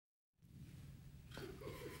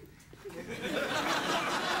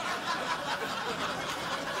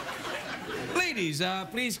ladies,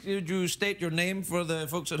 please could you state your name for the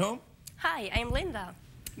folks at home? Hi, I'm Linda.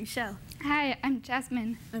 Michelle. Hi, I'm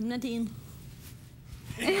Jasmine. I'm Nadine.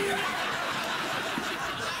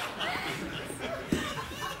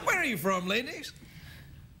 Where are you from, ladies?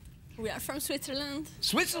 We are from Switzerland.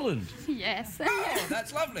 Switzerland? Yes. Oh,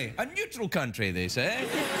 that's lovely. A neutral country, they say.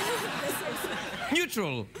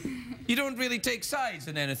 Neutral. You don't really take sides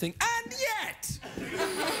in anything. And yet,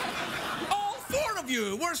 all four of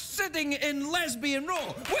you were sitting in lesbian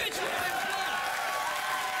row,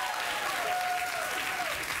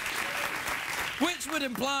 which would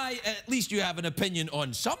imply at least you have an opinion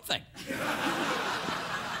on something.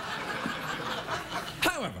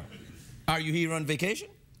 However, are you here on vacation?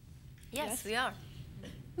 Yes, we are.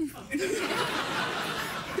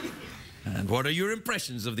 And what are your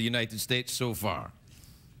impressions of the United States so far?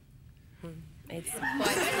 It's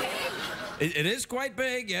quite big. It is quite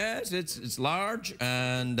big, yes. It's large.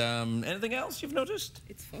 And anything else you've noticed?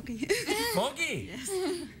 It's foggy. Foggy? Yes.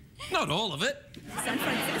 Not all of it. San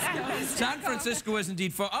Francisco. San Francisco is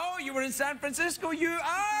indeed foggy. Oh, you were in San Francisco? You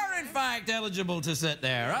are, in fact, eligible to sit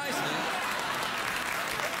there. I see.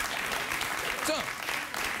 So,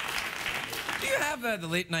 do you have the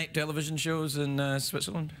late-night television shows in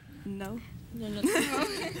Switzerland? No.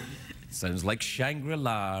 Sounds like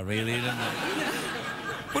Shangri-La, really, doesn't it?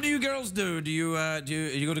 What do you girls do? Do you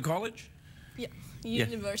go to college? Yeah. Yeah.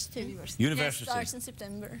 University. University. It starts in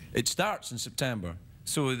September. It starts in September.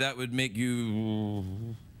 So that would make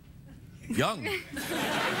you young.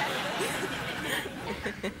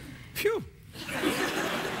 Phew.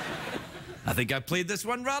 I think I played this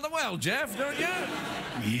one rather well, Jeff, don't you?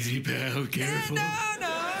 Easy, pal, careful. No,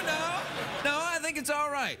 I think it's all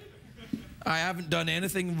right. I haven't done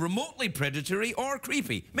anything remotely predatory or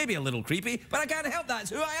creepy. Maybe a little creepy, but I can't help that. It's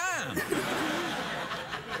who I am.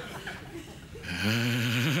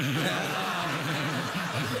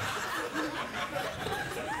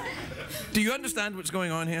 Do you understand what's going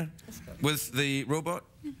on here with the robot?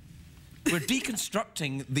 We're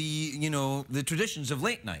deconstructing the traditions of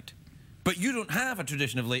late night. But you don't have a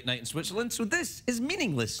tradition of late night in Switzerland, so this is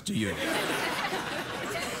meaningless to you.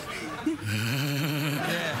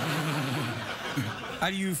 Yeah.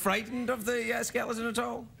 Are you frightened of the skeleton at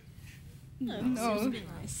all? No.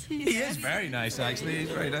 Nice. He is very nice, actually. He's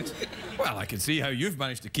very nice. Well, I can see how you've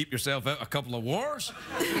managed to keep yourself out a couple of wars.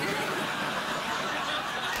 We'll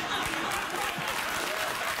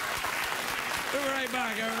be right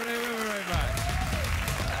back, everybody. We'll be right back.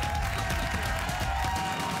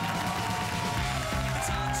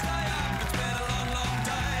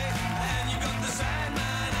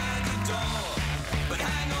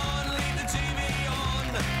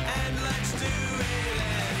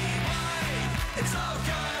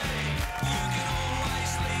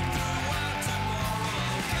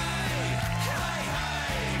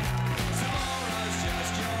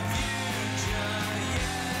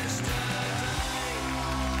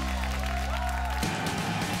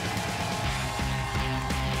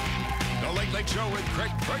 Late Show with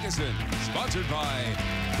Craig Ferguson, sponsored by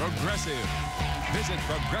Progressive. Visit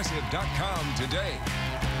progressive.com today.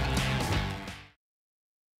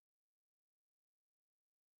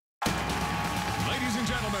 Ladies and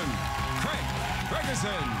gentlemen, Craig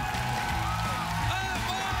Ferguson.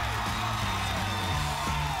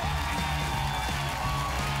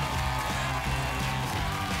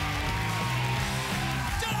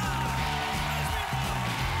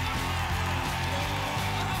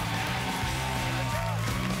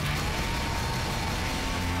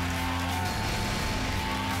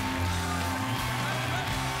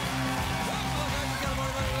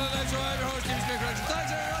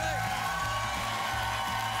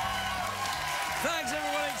 Thanks,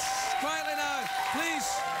 everybody. Quietly now.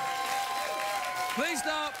 Please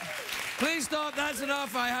stop. Please stop. That's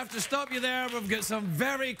enough. I have to stop you there. We've got some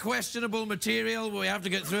very questionable material we have to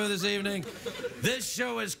get through this evening. This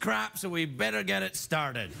show is crap, so we better get it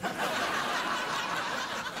started.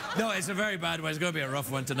 No, it's a very bad one. It's going to be a rough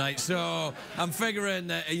one tonight. So I'm figuring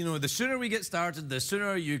that, the sooner we get started, the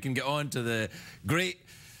sooner you can get on to the great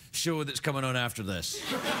show that's coming on after this.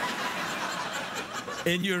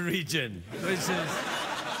 In your region, which is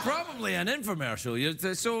probably an infomercial.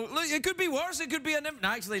 So look, it could be worse. It could be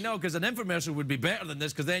actually, no, because an infomercial would be better than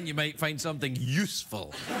this, because then you might find something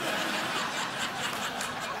useful.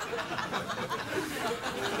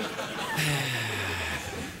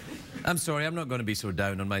 I'm sorry, I'm not going to be so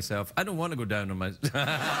down on myself. I don't want to go down on myself.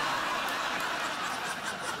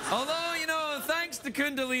 Although, thanks to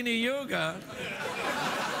Kundalini Yoga,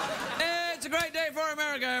 it's a great day for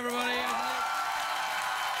America, everybody.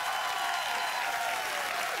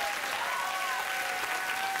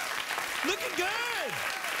 Looking good.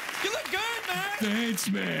 You look good, man. Thanks,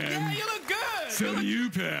 man. Yeah, you look good. So do you,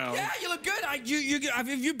 pal. Yeah, you look good. Have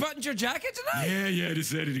you buttoned your jacket tonight? Yeah, I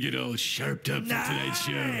decided to get all sharped up for tonight's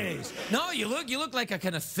show. No, you look like a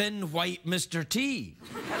kind of thin white Mr. T.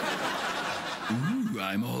 Ooh,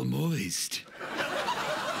 I'm all moist.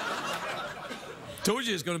 Told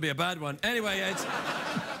you it's going to be a bad one. Anyway,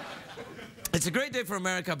 it's a great day for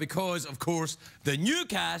America because, of course, the new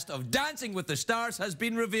cast of Dancing with the Stars has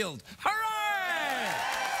been revealed. Hooray!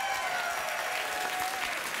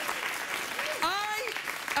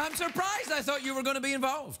 I'm surprised. I thought you were going to be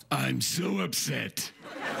involved. I'm so upset.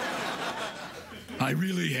 I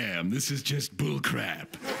really am. This is just bull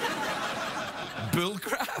crap. Bull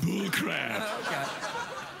crap? Bull crap. Okay.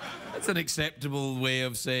 That's an acceptable way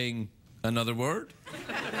of saying another word.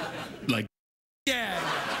 Like... Yeah.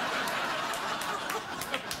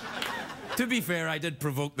 To be fair, I did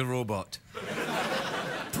provoke the robot.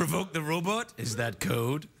 Provoke the robot? Is that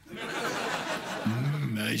code?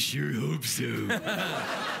 I sure hope so.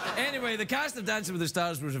 Anyway, the cast of Dancing with the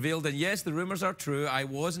Stars was revealed, and yes, the rumours are true. I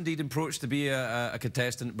was indeed approached to be a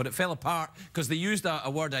contestant, but it fell apart because they used a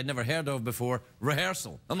word I'd never heard of before,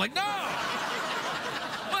 rehearsal. I'm like, no!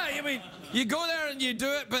 Well, I mean, you go there and you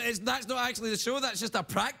do it, but that's not actually the show, that's just a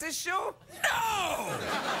practice show? No!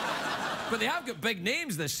 But they have got big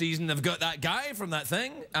names this season. They've got that guy from that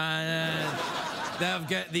thing, and they've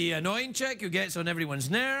got the annoying chick who gets on everyone's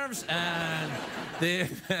nerves, and they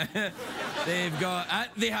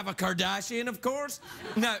have a Kardashian, of course.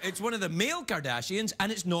 Now, it's one of the male Kardashians,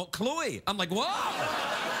 and it's not Khloe. I'm like, what?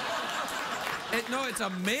 No, it's a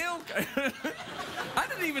male... I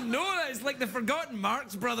didn't even know that. It's like the Forgotten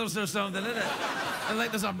Marx Brothers or something, isn't it? And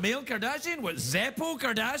like, there's a male Kardashian? What, Zeppo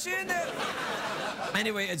Kardashian?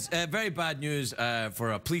 Anyway, it's very bad news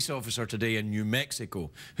for a police officer today in New Mexico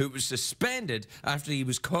who was suspended after he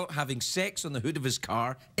was caught having sex on the hood of his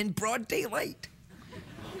car in broad daylight.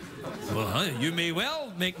 Well, you may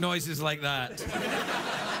well make noises like that.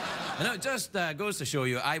 And it just goes to show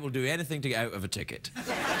you I will do anything to get out of a ticket.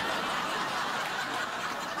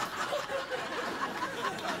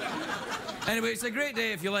 Anyway, it's a great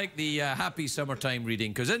day if you like the happy summertime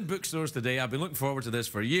reading, because in bookstores today, I've been looking forward to this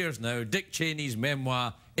for years now, Dick Cheney's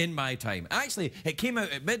memoir, In My Time. Actually, it came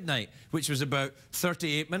out at midnight, which was about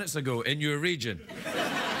 38 minutes ago in your region.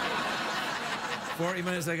 40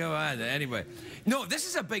 minutes ago, anyway. No, this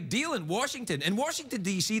is a big deal in Washington. In Washington,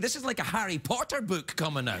 D.C., this is like a Harry Potter book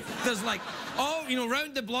coming out. There's like, all, you know,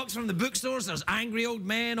 round the blocks from the bookstores, there's angry old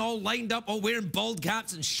men all lined up, all wearing bald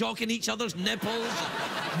caps and shocking each other's nipples,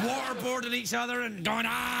 waterboarding each other and going,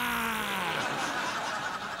 ah!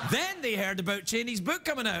 Then they heard about Cheney's book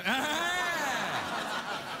coming out.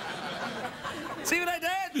 See what I did?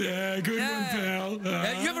 Yeah, good one, pal.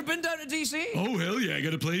 You ever been down to D.C.? Oh, hell yeah, I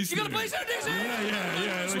got a place You got a place down in D.C.?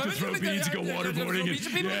 Yeah. I like to throw beads and go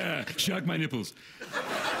waterboarding and, yeah, shock my nipples.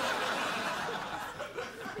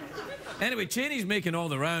 Anyway, Cheney's making all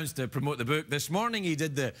the rounds to promote the book. This morning he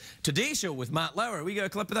did the Today Show with Matt Lauer. We got a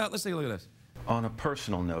clip of that? Let's take a look at this. On a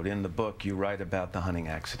personal note, in the book, you write about the hunting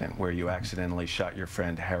accident where you accidentally shot your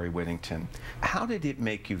friend Harry Whittington. How did it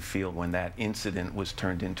make you feel when that incident was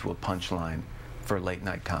turned into a punchline for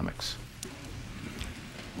late-night comics?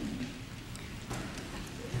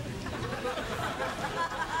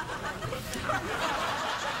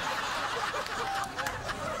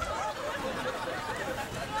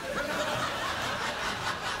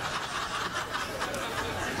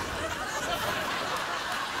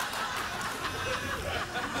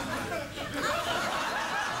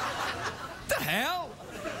 The hell?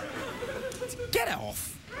 Get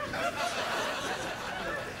off.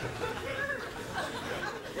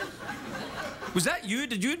 Was that you?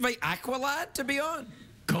 Did you invite Aqualad to be on?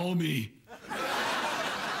 Call me.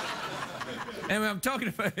 Anyway, I'm talking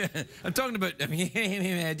about, I mean,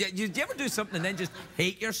 do you ever do something and then just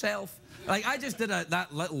hate yourself? Like, I just did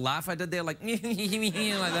that little laugh I did there, like, like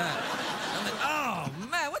that. I'm like, oh,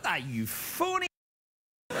 man, what are you phony?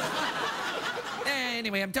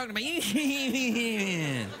 Anyway, I'm talking about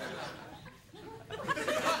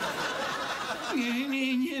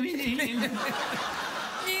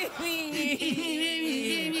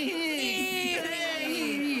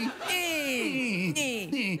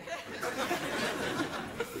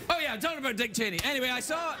Oh yeah, I'm talking about Dick Cheney. Anyway,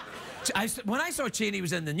 when I saw Cheney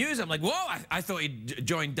was in the news, I'm like, whoa, I thought he'd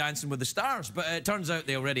joined Dancing with the Stars, but it turns out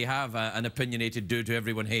they already have an opinionated dude who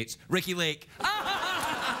everyone hates, Ricky Lake.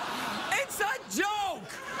 It's a joke!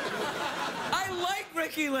 I like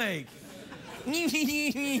Ricky Lake.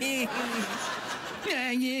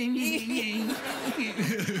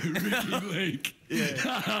 Ricky Lake.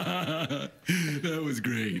 Yeah. That was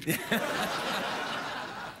great.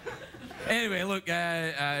 Anyway, look,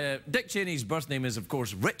 Dick Cheney's birth name is, of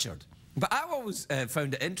course, Richard. But I've always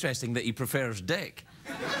found it interesting that he prefers Dick.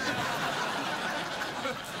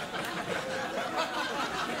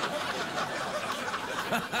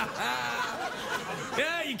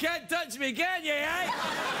 Yeah, you can't touch me, can you, eh?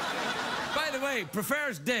 By the way,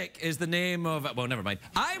 prefers Dick is the name of... Well, never mind.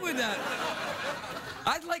 I'd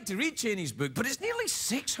like to read Cheney's book, but it's nearly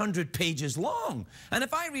 600 pages long. And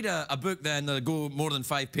if I read a book then that'll go more than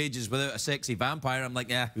 5 pages without a sexy vampire, I'm like,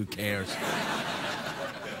 yeah, who cares?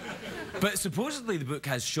 But supposedly the book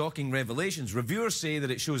has shocking revelations. Reviewers say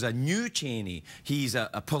that it shows a new Cheney. He's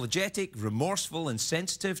apologetic, remorseful, and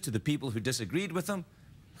sensitive to the people who disagreed with him.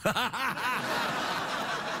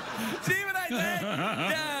 See what I did?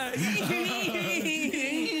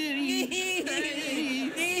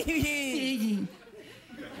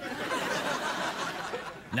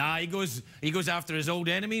 Nah, he goes after his old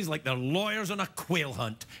enemies like they're lawyers on a quail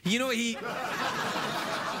hunt. You know, he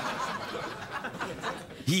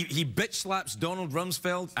bitch slaps Donald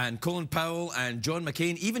Rumsfeld and Colin Powell and John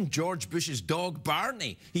McCain, even George Bush's dog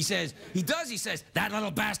Barney. He says, that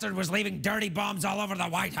little bastard was leaving dirty bombs all over the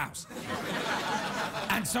White House.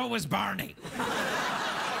 And so was Barney.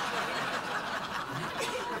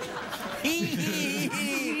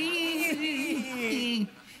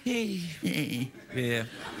 Yeah.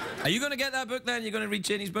 Are you going to get that book then? You're going to read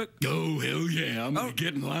Cheney's book? Oh, hell yeah. I'm going to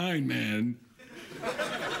get in line, man.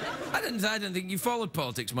 I didn't think you followed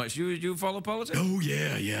politics much. You follow politics? Oh,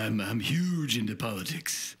 yeah. I'm huge into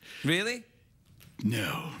politics. Really?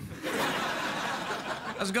 No.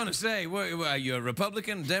 I was going to say, are you a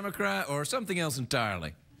Republican, Democrat, or something else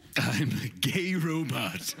entirely? I'm a gay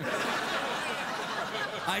robot.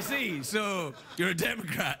 I see. So, you're a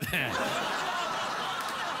Democrat then.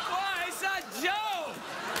 Why, it's a joke!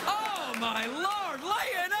 Oh, my Lord,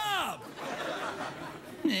 lighten up!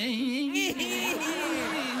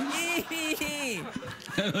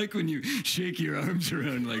 I like when you shake your arms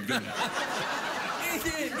around like that.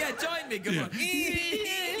 Yeah, join me, come on.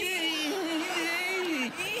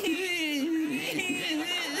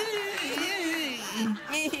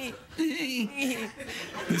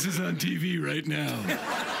 This is on TV right now.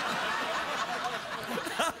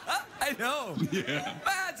 I know. Yeah.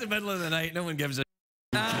 It's the middle of the night. No one gives a...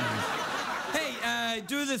 Hey,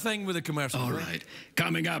 do the thing with the commercial. All right.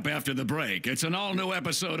 Coming up after the break, it's an all-new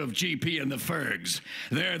episode of GP and the Fergs.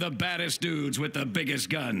 They're the baddest dudes with the biggest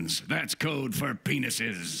guns. That's code for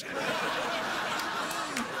penises.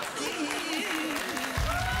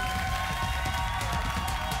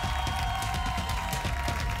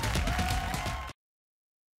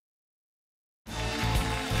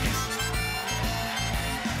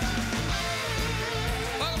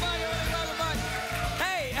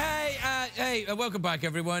 Welcome back,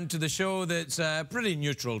 everyone, to the show that's pretty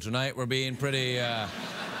neutral tonight. We're being pretty...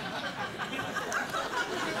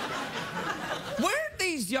 Weren't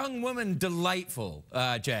these young women delightful,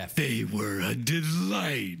 Jeff? They were a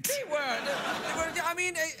delight. They were. I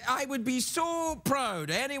mean, I would be so proud.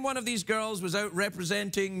 Any one of these girls was out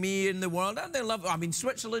representing me in the world, and they love... I mean,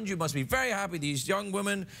 Switzerland, you must be very happy. These young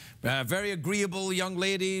women, very agreeable young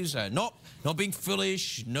ladies, not being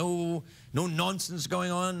foolish, no nonsense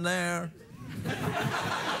going on there.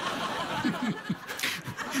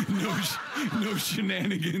 No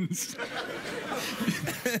shenanigans.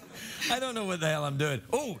 I don't know what the hell I'm doing.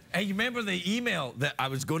 Oh, hey, you remember the email that I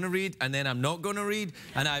was going to read and then I'm not going to read?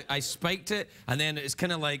 And I spiked it, and then it's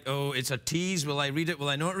kind of like, oh, it's a tease. Will I read it? Will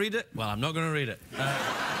I not read it? Well, I'm not going to read it.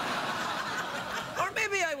 Or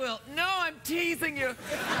maybe I will. No, I'm teasing you.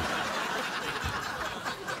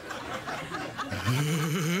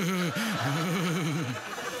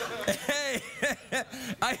 Hey,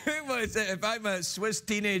 I think what it's, if I'm a Swiss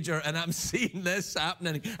teenager and I'm seeing this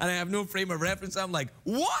happening and I have no frame of reference, I'm like,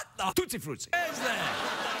 what the Tootsie Fruits is that?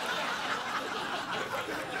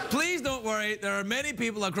 Please don't worry, there are many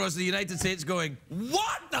people across the United States going,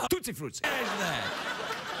 what the Tootsie Fruits is that?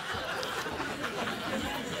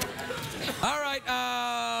 All right,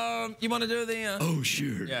 you want to do the... Oh,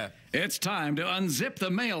 sure. Yeah. It's time to unzip the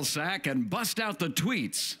mail sack and bust out the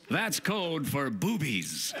tweets. That's code for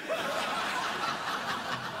boobies.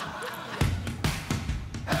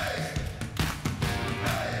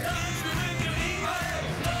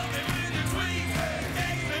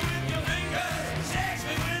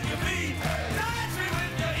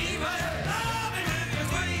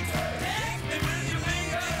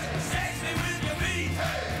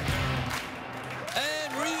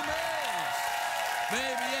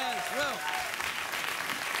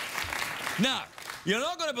 Now, you're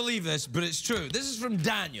not going to believe this, but it's true. This is from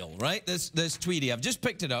Daniel, right? This tweetie. I've just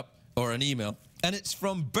picked it up, or an email, and it's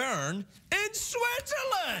from Bern in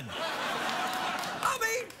Switzerland. I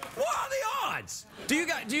mean, what are the odds? Do you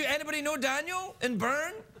anybody know Daniel in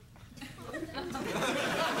Bern? I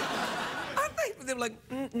think they're like,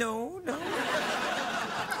 no.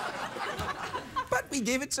 But we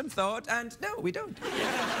gave it some thought, and no, we don't.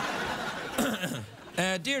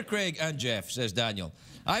 Dear Craig and Jeff, says Daniel,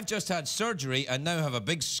 I've just had surgery and now have a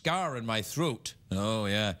big scar in my throat. Oh,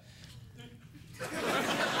 yeah.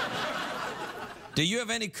 Do you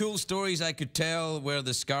have any cool stories I could tell where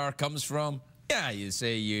the scar comes from? Yeah, you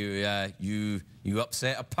say you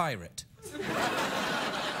upset a pirate.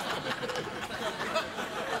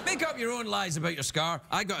 Make up your own lies about your scar.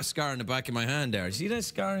 I got a scar in the back of my hand there. See that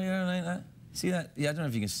scar here like that? See that? Yeah, I don't know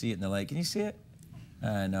if you can see it in the light. Can you see it?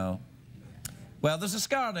 No. Well, there's a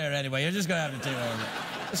scar there anyway. You're just going to have to take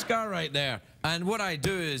it. A scar right there. And what I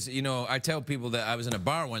do is, you know, I tell people that I was in a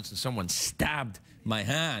bar once and someone stabbed my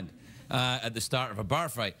hand at the start of a bar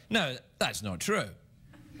fight. No, that's not true.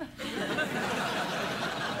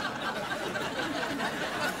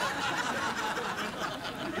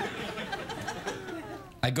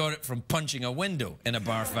 I got it from punching a window in a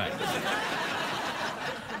bar fight.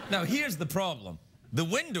 Now, here's the problem. The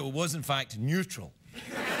window was, in fact, neutral.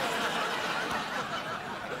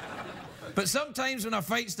 But sometimes when a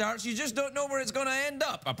fight starts, you just don't know where it's going to end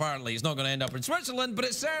up. Apparently, it's not going to end up in Switzerland, but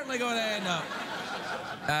it's certainly going to end up.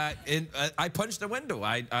 I punched a window.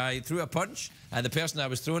 I threw a punch, and the person I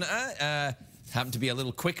was throwing it at happened to be a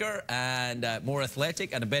little quicker and more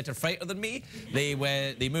athletic and a better fighter than me. They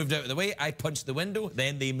moved out of the way. I punched the window,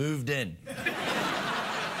 then they moved in.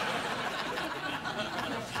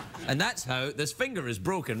 And that's how this finger is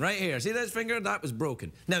broken, right here. See this finger? That was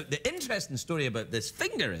broken. Now, the interesting story about this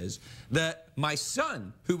finger is that my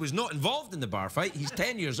son, who was not involved in the bar fight, he's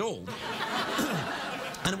 10 years old,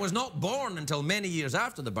 and was not born until many years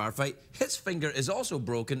after the bar fight, his finger is also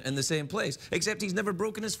broken in the same place, except he's never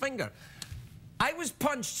broken his finger. I was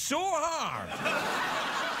punched so hard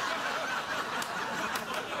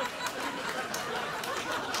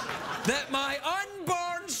that my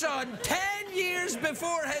unborn son, 10 years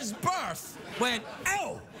before his birth, went,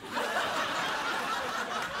 ow!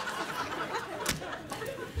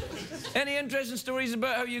 Any interesting stories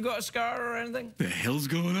about how you got a scar or anything? The hell's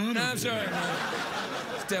going on? No, I'm sorry.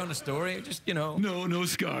 Just telling a story, just, you know. No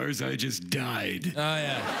scars. I just died. Oh,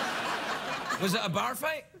 yeah. Was it a bar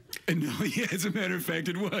fight? No, yeah, as a matter of fact,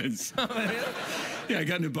 it was. Oh, really? Yeah, I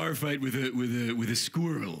got in a bar fight with a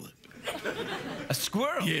squirrel. A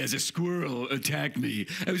squirrel? Yes, a squirrel attacked me.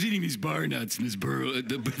 I was eating these bar nuts, and this burl,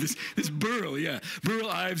 Burl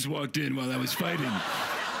Ives walked in while I was fighting.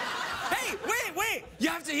 Hey, wait! You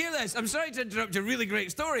have to hear this. I'm sorry to interrupt your really great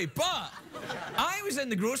story, but I was in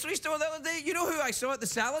the grocery store the other day. You know who I saw at the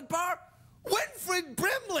salad bar? Wilfred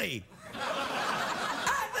Brimley!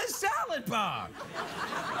 At the salad bar!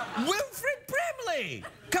 Wilfred Brimley!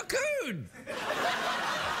 Cocoon!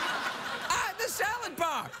 At the salad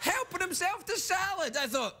bar, helping himself to salad. I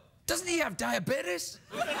thought, doesn't he have diabetes?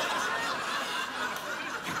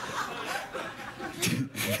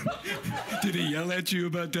 Did he yell at you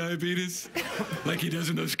about diabetes? Like he does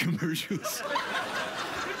in those commercials?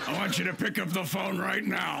 I want you to pick up the phone right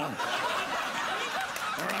now,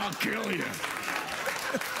 or I'll kill you.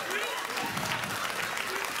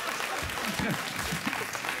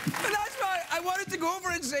 And that's why I wanted to go over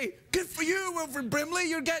and say, good for you, Wilfred Brimley,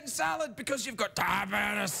 you're getting salad because you've got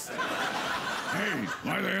diabetes. Hey,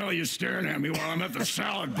 why the hell are you staring at me while I'm at the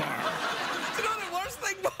salad bar? You know the worst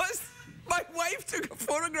thing was? My wife took a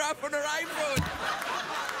photograph on her iPhone.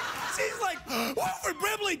 She's like, Wilfred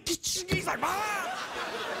Brimley. He's like, ah.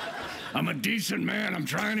 I'm a decent man. I'm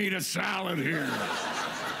trying to eat a salad here.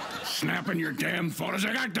 Snapping your damn photos.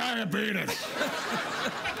 I got diabetes.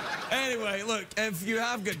 Anyway, look, if you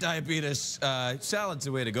have got diabetes, salad's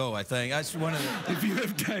the way to go, I think. That's one of the... If you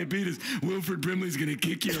have diabetes, Wilfred Brimley's gonna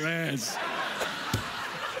kick your ass.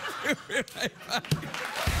 Right back.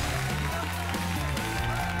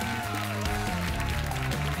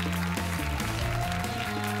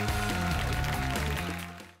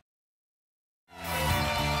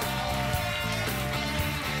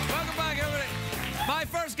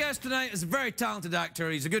 Guest tonight is a very talented actor.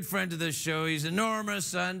 He's a good friend of this show. He's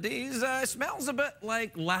enormous, and he smells a bit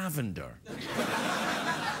like lavender.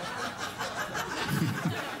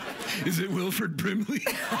 Is it Wilfred Brimley?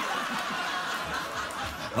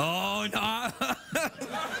 Oh, no.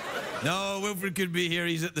 No, Wilfred could be here.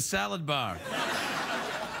 He's at the salad bar.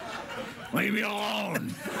 Leave me alone.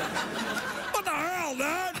 What the hell,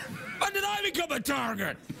 Dad? When did I become a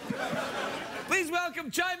target? Please welcome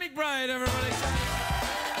Chai McBride, everybody.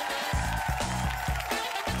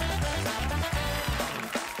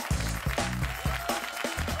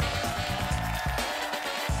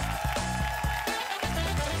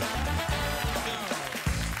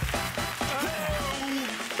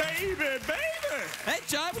 Baby. Hey,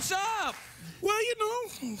 Chai, what's up? Well, you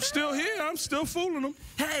know, I'm still here. I'm still fooling them.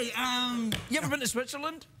 Hey, you ever been to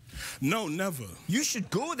Switzerland? No, never. You should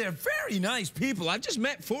go there. Very nice people. I just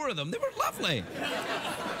met 4 of them. They were lovely.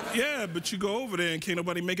 Yeah, but you go over there and can't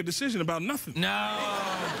nobody make a decision about nothing. No,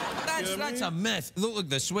 that's a myth. Look,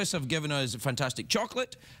 the Swiss have given us fantastic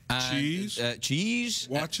chocolate. Cheese. Cheese.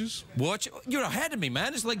 Watches. You're ahead of me,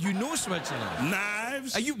 man. It's like you know Switzerland.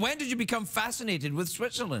 Knives. When did you become fascinated with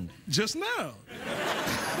Switzerland? Just now.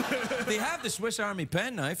 They have the Swiss Army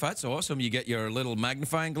penknife. That's awesome. You get your little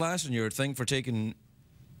magnifying glass and your thing for taking,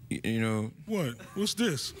 you know... What? What's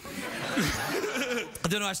this? I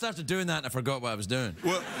don't know. I started doing that and I forgot what I was doing.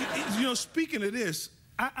 Well, you know, speaking of this,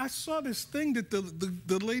 I saw this thing that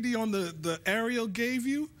the lady on the Ariel gave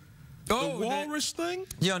you. Oh, the walrus thing?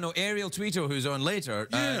 Yeah, no, Ariel Tweto, who's on later,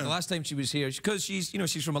 Yeah. the last time she was here, because she's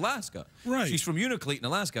from Alaska. Right. She's from Unalakleet in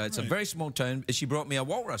Alaska. It's a Right. very small town. She brought me a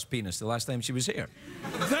walrus penis the last time she was here.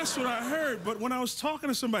 That's what I heard, but when I was talking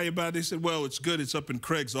to somebody about it, they said, well, it's good. It's up in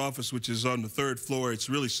Craig's office, which is on the 3rd floor. It's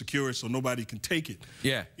really secure, so nobody can take it.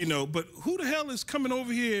 Yeah. You know, but who the hell is coming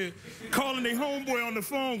over here calling their homeboy on the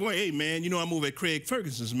phone going, hey, man, you know I'm over at Craig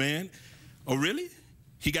Ferguson's, man. Oh, really?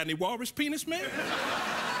 He got any walrus penis, man?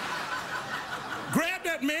 Grab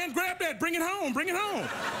that, man. Grab that. Bring it home. Bring it home.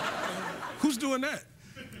 Who's doing that?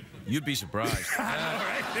 You'd be surprised.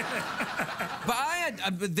 But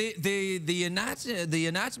the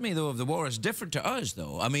anatomy though of the walrus is different to us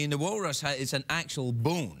though. I mean, the walrus it's an actual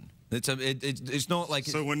bone. It's not like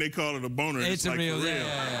so when they call it a boner, it's like real. for real.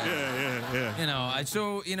 Yeah. You know,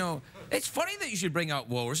 so you know, it's funny that you should bring out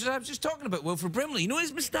walruses. I was just talking about Wilfred Brimley. You know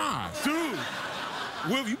his moustache. Dude.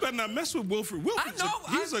 Will, you better not mess with Wilfred.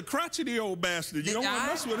 He's a crotchety old bastard. You don't want to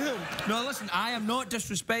mess with him. No, listen, I am not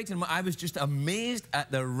disrespecting him. I was just amazed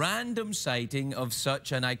at the random sighting of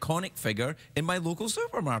such an iconic figure in my local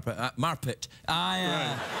supermarket.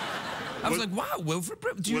 I was like, wow, Wilfred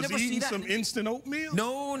Brimley. Do you never see that? Was he eating some instant oatmeal?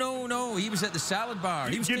 No. He was at the salad bar.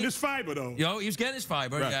 He was getting his fiber, though. Yo, he was getting his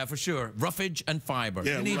fiber, right. Yeah, for sure. Roughage and fiber.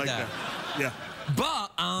 Yeah, you need like that. Yeah.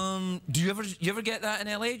 But do you ever get that in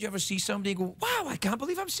LA? Do you ever see somebody go, wow, I can't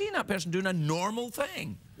believe I'm seeing that person doing a normal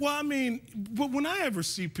thing? Well, I mean, but when I ever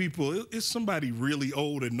see people, it's somebody really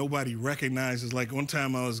old and nobody recognizes. Like one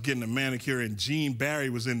time I was getting a manicure and Gene Barry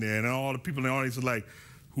was in there and all the people in the audience were like,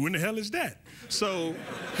 who in the hell is that? So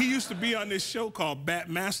he used to be on this show called Bat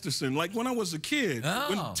Masterson, like when I was a kid,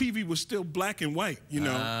 when TV was still black and white, you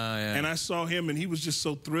know. Yeah. And I saw him, and he was just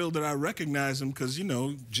so thrilled that I recognized him because, you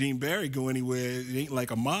know, Gene Barry go anywhere, it ain't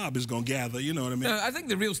like a mob is going to gather, you know what I mean? I think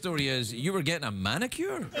the real story is you were getting a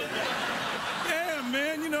manicure.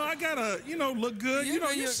 Man, you know, I gotta, you know, look good. You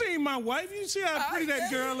know, you seen my wife. You see how pretty that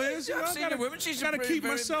girl is. You know, I've seen the women. She's gotta keep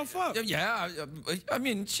myself up. Yeah, I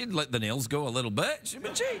mean, she'd let the nails go a little bit. Let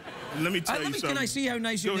me tell you something. Can I see how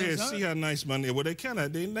nice your nails are? Go ahead, see how nice my nails. Well, they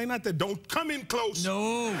cannot. They not that. Don't come in close.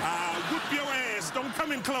 No. Whoop your ass. Don't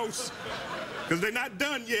come in close. Because they're not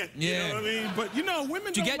done yet. Yeah. You know what I mean? But, you know,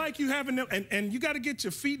 women don't like you having them. And you got to get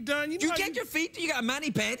your feet done. You get your feet? You got a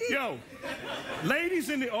mani-pedi? Yo, ladies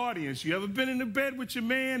in the audience, you ever been in the bed with your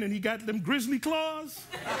man and he got them grizzly claws?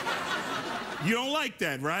 You don't like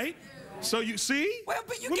that, right? So you see? Well,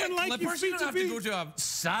 but you women get like clippers. You don't have to go to a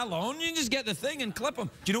salon. You just get the thing and clip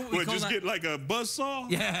them. Do you know what we call that? Just get like a buzzsaw?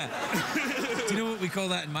 Yeah. Do you know what we call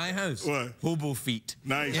that in my house? What? Hobo feet.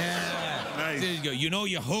 Nice. Yeah. Nice. There you go. You know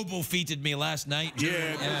you hobo feeted me last night.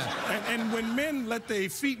 Yeah. And when men let their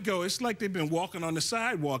feet go, it's like they've been walking on the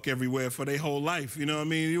sidewalk everywhere for their whole life. You know what I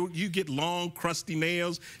mean? You get long, crusty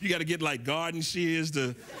nails. You got to get like garden shears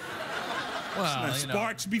to... Well,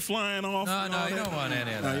 sparks be flying off. No, you don't want any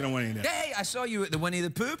of that. No, you don't want any of that. Hey, I saw you at the Winnie the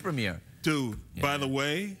Pooh premiere. Dude, by the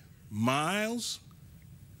way, Miles,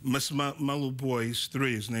 my little boy, he's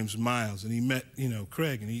 3, his name's Miles, and he met, you know,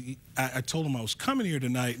 Craig, and I told him I was coming here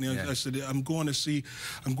tonight, and I said, I'm going to see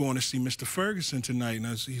Mr. Ferguson tonight, and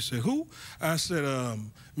he said, who? I said,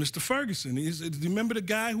 Mr. Ferguson. He said, do you remember the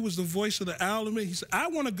guy who was the voice of the owl? He said, I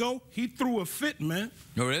want to go. He threw a fit, man.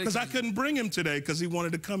 Oh, really? Because I couldn't bring him today because he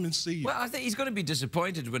wanted to come and see you. Well, I think he's going to be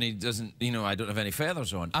disappointed when he doesn't, you know, I don't have any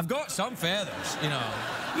feathers on. I've got some feathers, you know.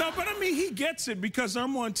 No, but I mean, he gets it because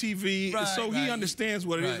I'm on TV, so he understands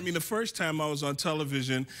what it is. I mean, the first time I was on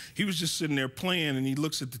television, he was just sitting there playing, and he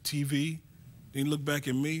looks at the TV, then he looked back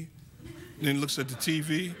at me, then he looks at the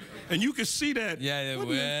TV, And you can see that. Yeah, what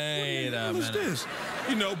wait the hell a is minute. this?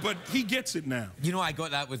 You know, but he gets it now. You know, I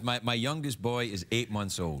got that with my youngest boy is 8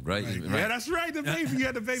 months old, right? Right. Right. Yeah, that's right. The baby, you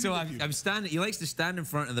had the baby. So with you. I'm standing. He likes to stand in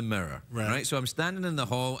front of the mirror, Right. right? So I'm standing in the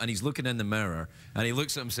hall, and he's looking in the mirror, and he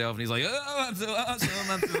looks at himself, and he's like, "Oh, I'm so awesome,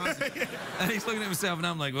 I'm so awesome." And he's looking at himself, and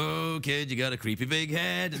I'm like, "Oh, kid, you got a creepy big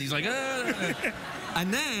head." And he's like, "Oh."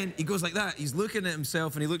 And then he goes like that. He's looking at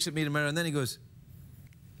himself, and he looks at me in the mirror, and then he goes.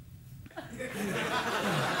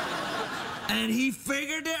 And he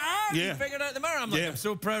figured it out. Yeah. He figured out the mirror. I'm like, Yeah. I'm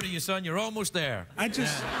so proud of you, son. You're almost there. I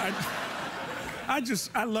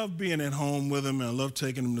love being at home with him, and I love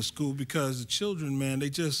taking him to school because the children, man, they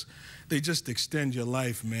just extend your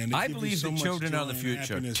life, man. They I give you believe so that much children joy are the and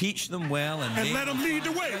future. happiness. Teach them well and And let them lead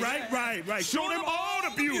the way, right. Show them all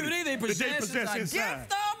the beauty they that they possess and inside. give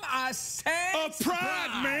them a sense of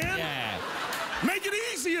pride, man. Yeah. Make it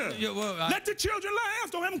easier. Yeah, well, let the children laugh.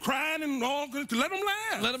 Don't have them crying and all. Let them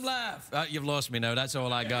laugh. Let them laugh. You've lost me now. That's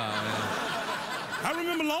all I got. I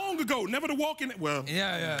remember long ago, never to walk in. Well,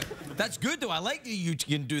 Yeah. That's good, though. I like that you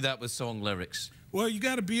can do that with song lyrics. well, you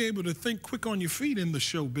got to be able to think quick on your feet in the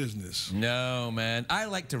show business. No, man. I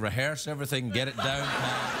like to rehearse everything, get it down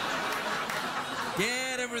pat.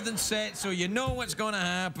 Get everything set so you know what's going to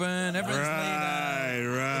happen. Everything's laid out.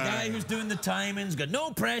 Right. The guy who's doing the timing's got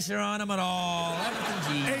no pressure on him at all. Everything's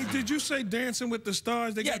easy. Hey, did you say Dancing with the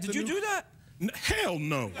Stars? They Yeah, got did the you new- do that? Hell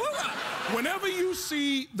no. Whenever you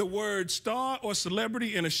see the word star or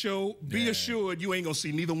celebrity in a show, be assured you ain't gonna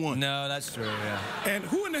see neither one. No, that's true, yeah. And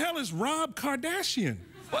who in the hell is Rob Kardashian?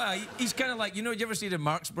 Well, he's kind of like, you know, you ever see the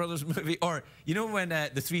Marx Brothers movie? Or, you know when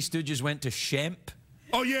the Three Stooges went to Shemp?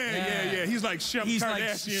 Oh, yeah. He's like Shemp He's Kardashian. like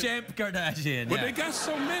Shemp Kardashian, But yeah. they got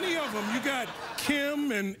so many of them. You got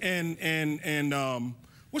Kim and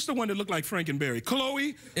what's the one that looked like Frankenberry?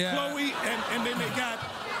 Chloe. Yeah. Chloe, and then they got...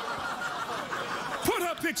 Put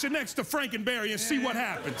her picture next to Frankenberry and see what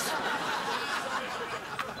happens.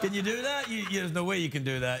 Can you do that? There's no way you can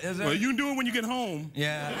do that, is there? Well, you can do it when you get home.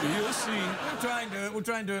 Yeah. You'll see. We'll try and do it. We'll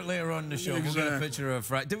try and do it later on in the show. We'll get a Exactly. picture of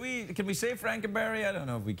Frank. Can we say Frankenberry? I don't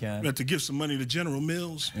know if we can. We have to give some money to General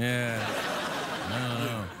Mills. Yeah.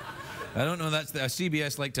 I don't know. That's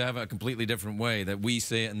CBS like to have a completely different way that we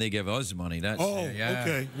say it and they give us money. That's yeah.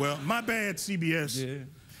 Okay. Well, my bad, CBS. Yeah.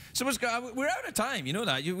 So we're out of time. You know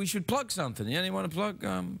that. We should plug something. Yeah, you want to plug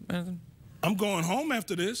anything? I'm going home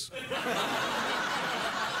after this.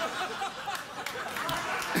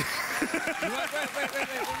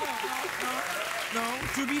 No,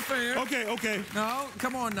 to be fair. Okay. No,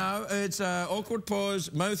 come on now. It's awkward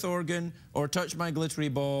pause, mouth organ, or touch my glittery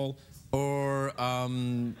ball, or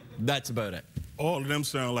that's about it. All of them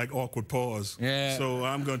sound like awkward pause. Yeah. So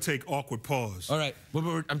I'm going to take awkward pause. All right.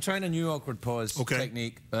 Well, I'm trying a new awkward pause Okay.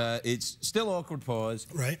 technique. It's still awkward pause.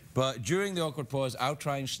 Right. But during the awkward pause, I'll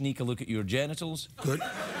try and sneak a look at your genitals. Good.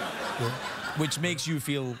 Which makes you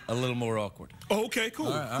feel a little more awkward. Oh, okay, cool.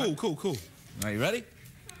 All right. Cool. Are you ready?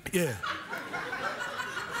 Yeah.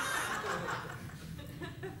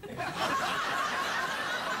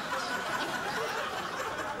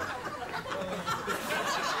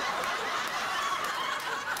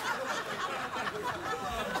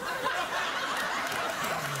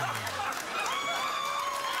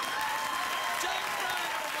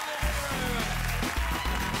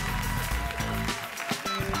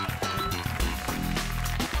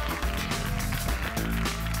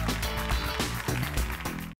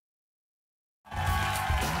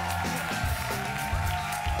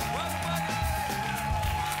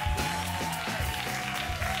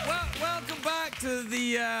 Welcome back to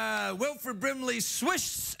the Wilford Brimley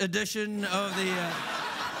Swiss edition of the...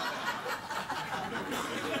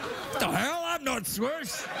 The hell? I'm not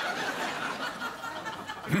Swiss.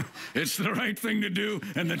 It's the right thing to do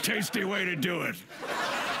and the tasty way to do it.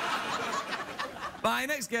 My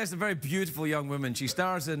next guest is a very beautiful young woman. She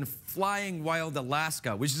stars in Flying Wild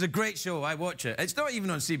Alaska, which is a great show. I watch it. It's not even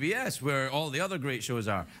on CBS, where all the other great shows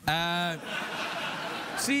are.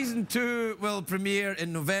 Season 2 will premiere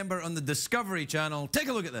in November on the Discovery Channel. Take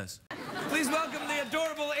a look at this. Please welcome the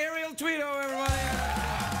adorable Ariel Tweto, everybody.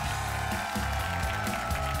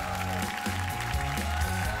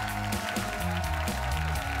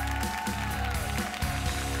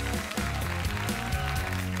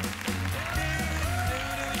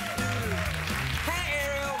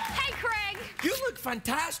 Hey, Craig. You look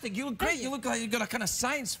fantastic. You look great. You look like you've got a kind of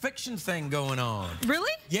science fiction thing going on.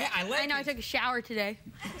 Really? Yeah, I like I know. it. I took a shower today.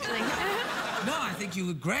 No, I think you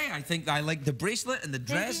look great. I think I like the bracelet and the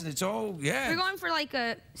dress, and it's all, yeah. We're going for like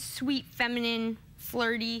a sweet, feminine,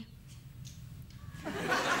 flirty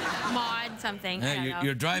mod something. I don't know.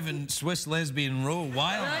 You're driving Swiss lesbian row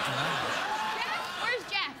wild tonight. Jeff? Where's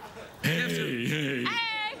Jeff? Hey, hey.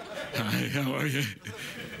 Hey. Hi, how are you?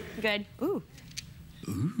 Good. Ooh.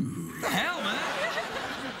 What the hell, man?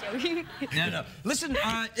 Joking. No. Listen,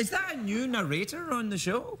 is that a new narrator on the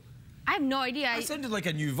show? I have no idea. It sounded like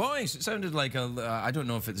a new voice. It sounded like a, I don't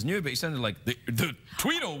know if it's new, but it sounded like the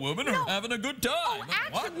Tweto women are having a good time.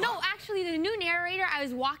 Oh, actually, the new narrator, I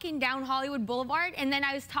was walking down Hollywood Boulevard, and then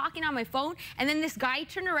I was talking on my phone, and then this guy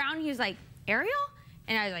turned around, he was like, Ariel?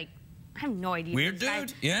 And I was like, I have no idea. Weird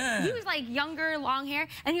dude, yeah. He was like younger, long hair,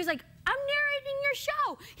 and he was like, I'm narrating your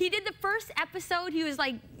show. He did the first episode, he was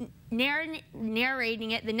like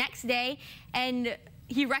narrating it the next day, and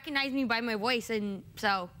he recognized me by my voice, and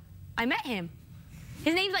so I met him.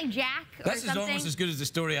 His name's like Jack or This something. is almost as good as the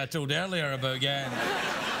story I told earlier about getting...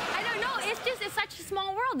 I don't know, it's such a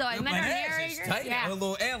small world though. I met our narrator. It's tiny. Yeah.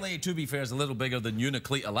 Although LA, to be fair, is a little bigger than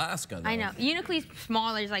Unalakleet, Alaska. Though. I know. Unalakleet's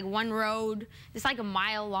small. There's like one road. It's like a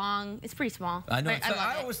mile long. It's pretty small. I know. But I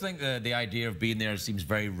love it. always think the idea of being there seems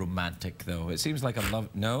very romantic, though. It seems like a love...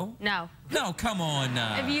 No? No. No, come on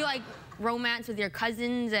now. If you like romance with your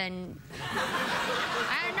cousins and...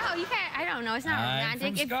 I don't know. You can't... I don't know. It's not romantic.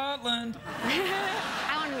 I'm from Scotland.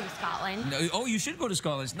 I want to go to Scotland. No, oh, you should go to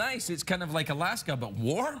Scotland. It's nice. It's kind of like Alaska, but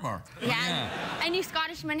warmer. Yeah. And you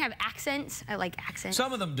Scottish men have accents. I like accents.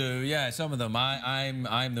 Some of them do, yeah, some of them. I'm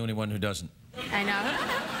the only one who doesn't. I know.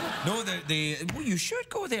 No, well, you should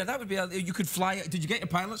go there. That would be... You could fly... Did you get your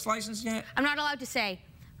pilot's license yet? I'm not allowed to say.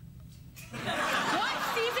 Watch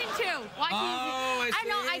season 2. Watch season. I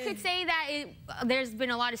know. I could say that there's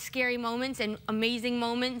been a lot of scary moments and amazing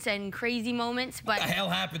moments and crazy moments, but... What the hell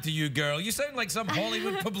happened to you, girl? You sound like some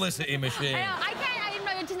Hollywood publicity machine. I know. I can't.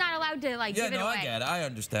 I'm just not allowed to like give it away. I get it. I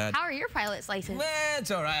understand. How are your pilot's license? Well,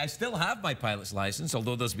 it's all right. I still have my pilot's license,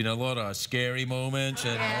 although there's been a lot of scary moments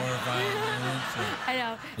and horrifying moments. I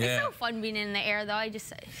know. It's so fun being in the air, though.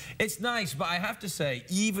 It's nice, but I have to say,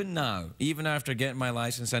 even now, even after getting my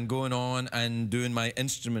license and going on and doing my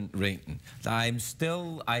instrument rating, I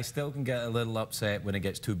still can get a little upset when it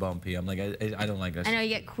gets too bumpy. I'm like, I don't like this. I know you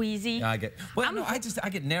get queasy. I get. Well, no, I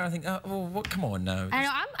get nervous. I think, oh, well, come on now. I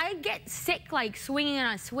know. I get sick like swinging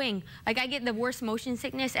on a swing. Like I get the worst motion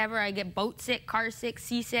sickness ever. I get boat sick, car sick,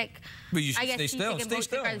 seasick. But you should stay still. Stay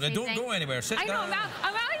still. Don't go anywhere. Sit down. I know.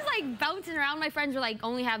 I'm always like bouncing around. My friends are like,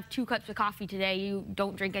 only have 2 cups of coffee today. You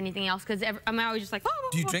don't drink anything else because I'm always just like.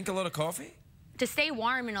 Do you drink a lot of coffee? To stay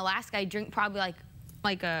warm in Alaska, I drink probably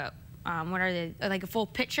like a what are they, like a full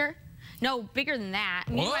pitcher? No, bigger than that.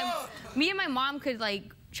 Me and my mom could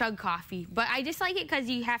like chug coffee, but I just like it because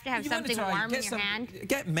you have to have something warm in your hand.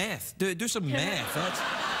 Get meth. Do some meth.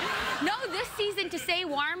 No, this season to stay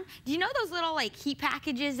warm. Do you know those little like heat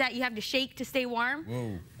packages that you have to shake to stay warm?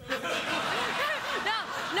 Whoa.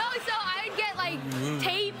 No. So I'd get like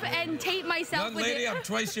tape and tape myself. Young lady, I'm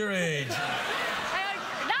twice your age.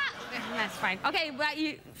 That's fine. Okay, but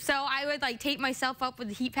so I would like tape myself up with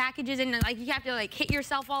the heat packages, and like you have to like hit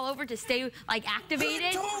yourself all over to stay like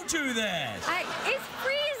activated. Who told you that? It's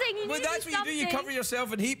freezing. Well, that's what you do. You cover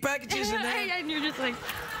yourself in heat packages, and then and you're just like.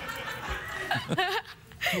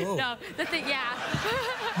 No, the thing, yeah.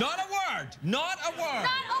 Not a word. Not a word.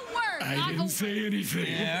 Not a word. I didn't say anything.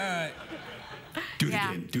 Yeah, all right. Do it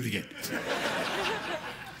again. Do it again.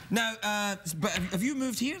 Now, but have you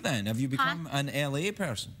moved here then? Have you become an LA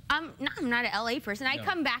person? No, I'm not an LA person. I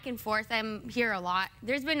come back and forth. I'm here a lot.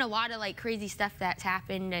 There's been a lot of like crazy stuff that's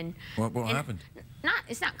happened, and what happened?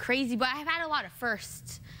 It's not crazy, but I've had a lot of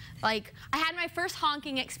firsts. Like I had my first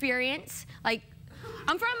honking experience. Like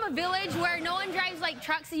I'm from a village where no one drives like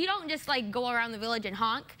trucks, so you don't just like go around the village and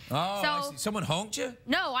honk. Oh, so, I see. Someone honked you?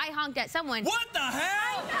 No, I honked at someone. What the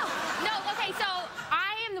hell? No, okay, so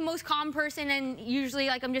I am the most calm person, and usually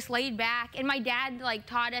like I'm just laid back. And my dad like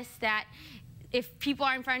taught us that if people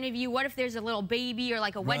are in front of you, what if there's a little baby or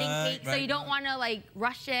like a wedding cake? So you don't want to like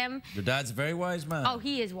rush them. Your dad's a very wise man. Oh,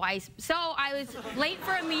 he is wise. So I was late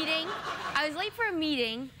for a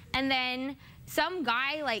meeting. And then some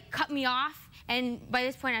guy like cut me off. And by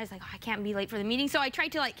this point, I was like, oh, I can't be late for the meeting. So I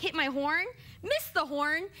tried to like hit my horn, missed the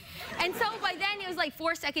horn. And so by then, it was like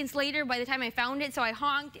 4 seconds later by the time I found it. So I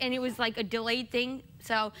honked, and it was like a delayed thing.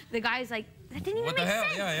 So the guy's like, that didn't even make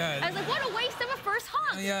sense. Yeah. I was like, what a waste of a first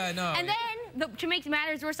honk. Yeah, I know. And then, to make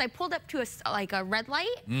matters worse, I pulled up to a red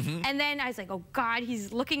light. And then I was like, oh, God,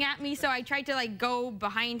 he's looking at me. So I tried to like go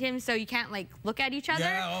behind him so you can't like look at each other.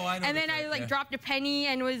 Yeah, I know. And then I like dropped a penny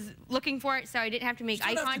and was looking for it, so I didn't have to make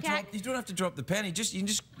eye contact. You don't have to drop the penny. You can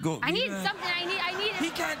just go. I needed something. I need. He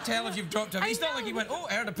can't tell if you've dropped a penny. It's not like he went, oh,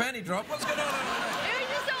 I heard a penny drop. What's going on? It was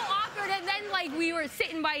just so awkward. And then like we were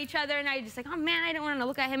sitting by each other, and I was just like, oh man, I don't want to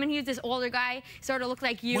look at him. And he was this older guy, sort of looked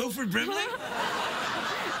like you. Wilford Brimley?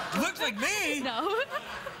 Looks like me. No.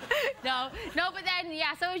 No, but then,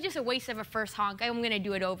 yeah, so it was just a waste of a first honk. I'm going to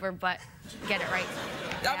do it over, but get it right.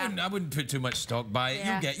 Yeah. I wouldn't put too much stock by it.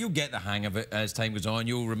 Yeah. You'll get the hang of it as time goes on.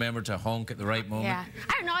 You'll remember to honk at the right moment. Yeah.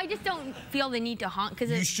 I don't know, I just don't feel the need to honk.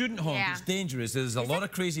 You shouldn't honk. Yeah. It's dangerous. There's a lot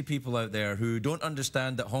of crazy people out there who don't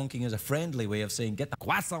understand that honking is a friendly way of saying, get the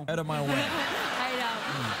croissant out of my way. I know.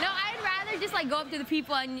 No, I'd rather just like go up to the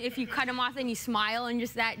people, and if you cut them off, then you smile, and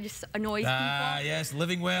that just annoys people. Ah, yes,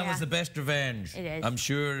 living well is the best revenge. It is. I'm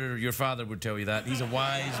sure your father would tell you that. He's a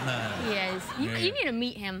wise man. He is. You need to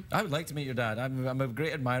meet him. I would like to meet your dad. I'm a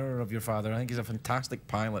great admirer of your father. I think he's a fantastic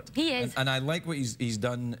pilot. He is. And I like what he's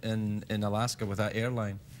done in Alaska with that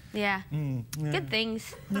airline. Yeah. Yeah. Good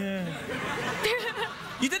things. Yeah.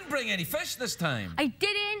 You didn't bring any fish this time. I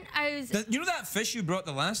didn't. You know that fish you brought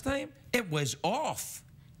the last time? It was off.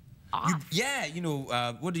 Off?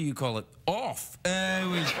 What do you call it? Off.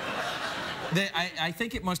 I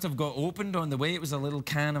think it must have got opened on the way. It was a little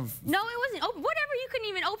can of... No, it wasn't open. Whatever, you couldn't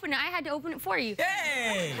even open it. I had to open it for you.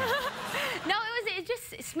 Hey! No, it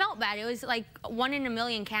just smelled bad. It was like 1 in a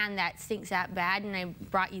million can that stinks that bad, and I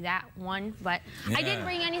brought you that one. But I didn't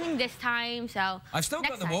bring anything this time, so I've still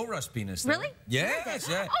got the walrus penis. Really? Yes,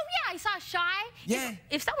 yeah. Oh, yeah, I saw Shy. Yeah.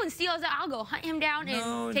 If someone steals it, I'll go hunt him down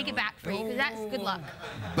and take it back for you, because that's good luck.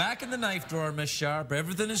 Back in the knife drawer, Miss Sharp.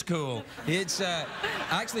 Everything is cool. It's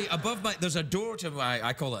actually above my... There's a door to my...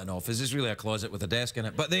 I call it an office. It's really a closet with a desk in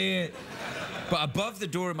it. But above the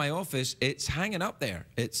door of my office, it's hanging up there.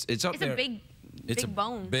 It's up there. It's a big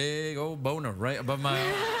bone. Big old boner right above my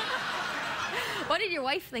office. What did your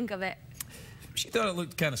wife think of it? She thought it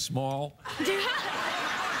looked kind of small. Really?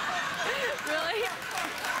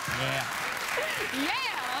 Yeah. Yeah.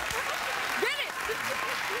 Get it.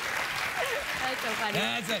 That's so funny.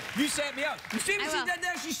 That's it. You set me up. You see what she did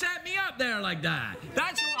there? She set me up there like that.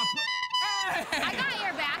 That's what I put... I got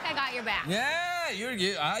your back. I got your back. Yeah,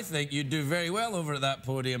 I think you'd do very well over at that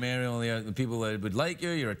podium, Ariel. The people that would like you.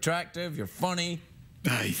 You're attractive. You're funny.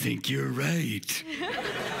 I think you're right.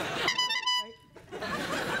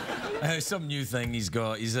 Some new thing he's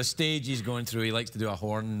got. He's a stage he's going through. He likes to do a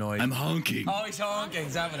horn noise. I'm honking. Oh, he's honking.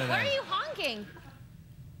 He's having it. What are you honking?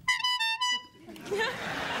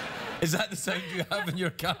 Is that the sound you have in your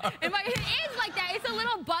car? It is like that. It's a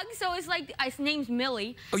little bug, so it's like, his name's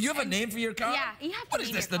Millie. Oh, you have a name for your car? Yeah, you have to What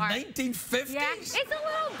is this, the 1950s? Yeah, it's a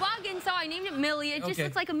little bug, and so I named it Millie. It just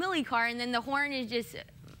looks like a Millie car, and then the horn is just,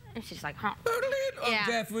 it's just like, huh. Oh,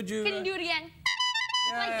 Jeff, would you... Can you do it again?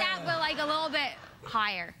 It's like that, but like a little bit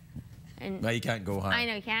higher. And no, you can't go high. I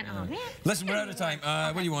know you can't. Oh, man. Listen, we're out of time.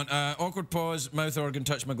 What do you want? Awkward pause, mouth organ,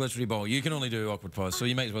 touch my glittery ball. You can only do awkward pause, so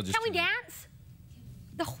you might as well just... Can we dance?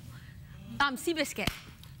 No. Seabiscuit.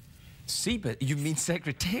 Seabiscuit? You mean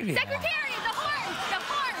Secretariat? Secretariat, the horns.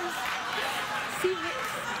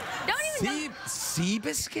 Don't even know.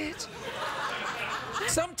 Seabiscuit?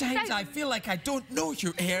 Sometimes I feel like I don't know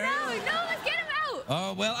you, Ariel. No, let's get him out.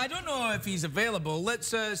 Oh, well, I don't know if he's available. Let's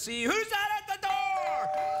see. Who's that at the door?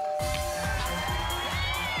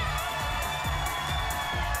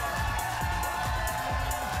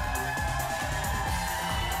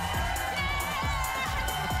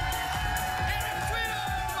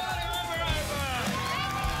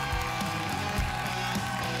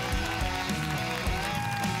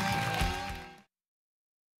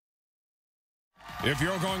 If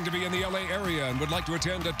you're going to be in the LA area and would like to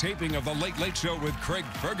attend a taping of The Late Late Show with Craig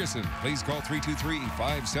Ferguson, please call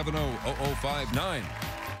 323-570-0059.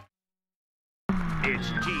 It's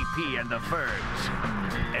GP and the Fergs.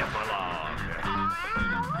 Epilogue.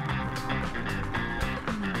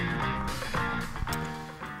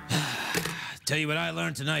 Tell you what I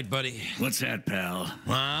learned tonight, buddy. What's that, pal?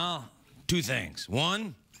 Well, 2 things.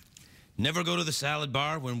 1, never go to the salad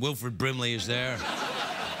bar when Wilfred Brimley is there.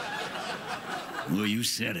 Well, you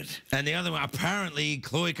said it. And the other one, apparently,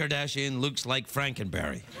 Khloe Kardashian looks like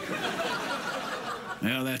Frankenberry.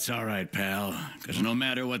 Well, that's all right, pal. Because no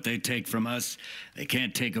matter what they take from us, they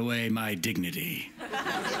can't take away my dignity.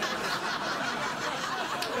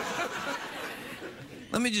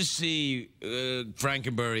 Let me just see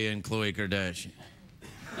Frankenberry and Khloe Kardashian.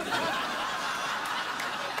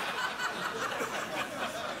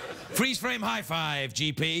 Freeze frame high five,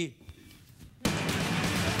 GP.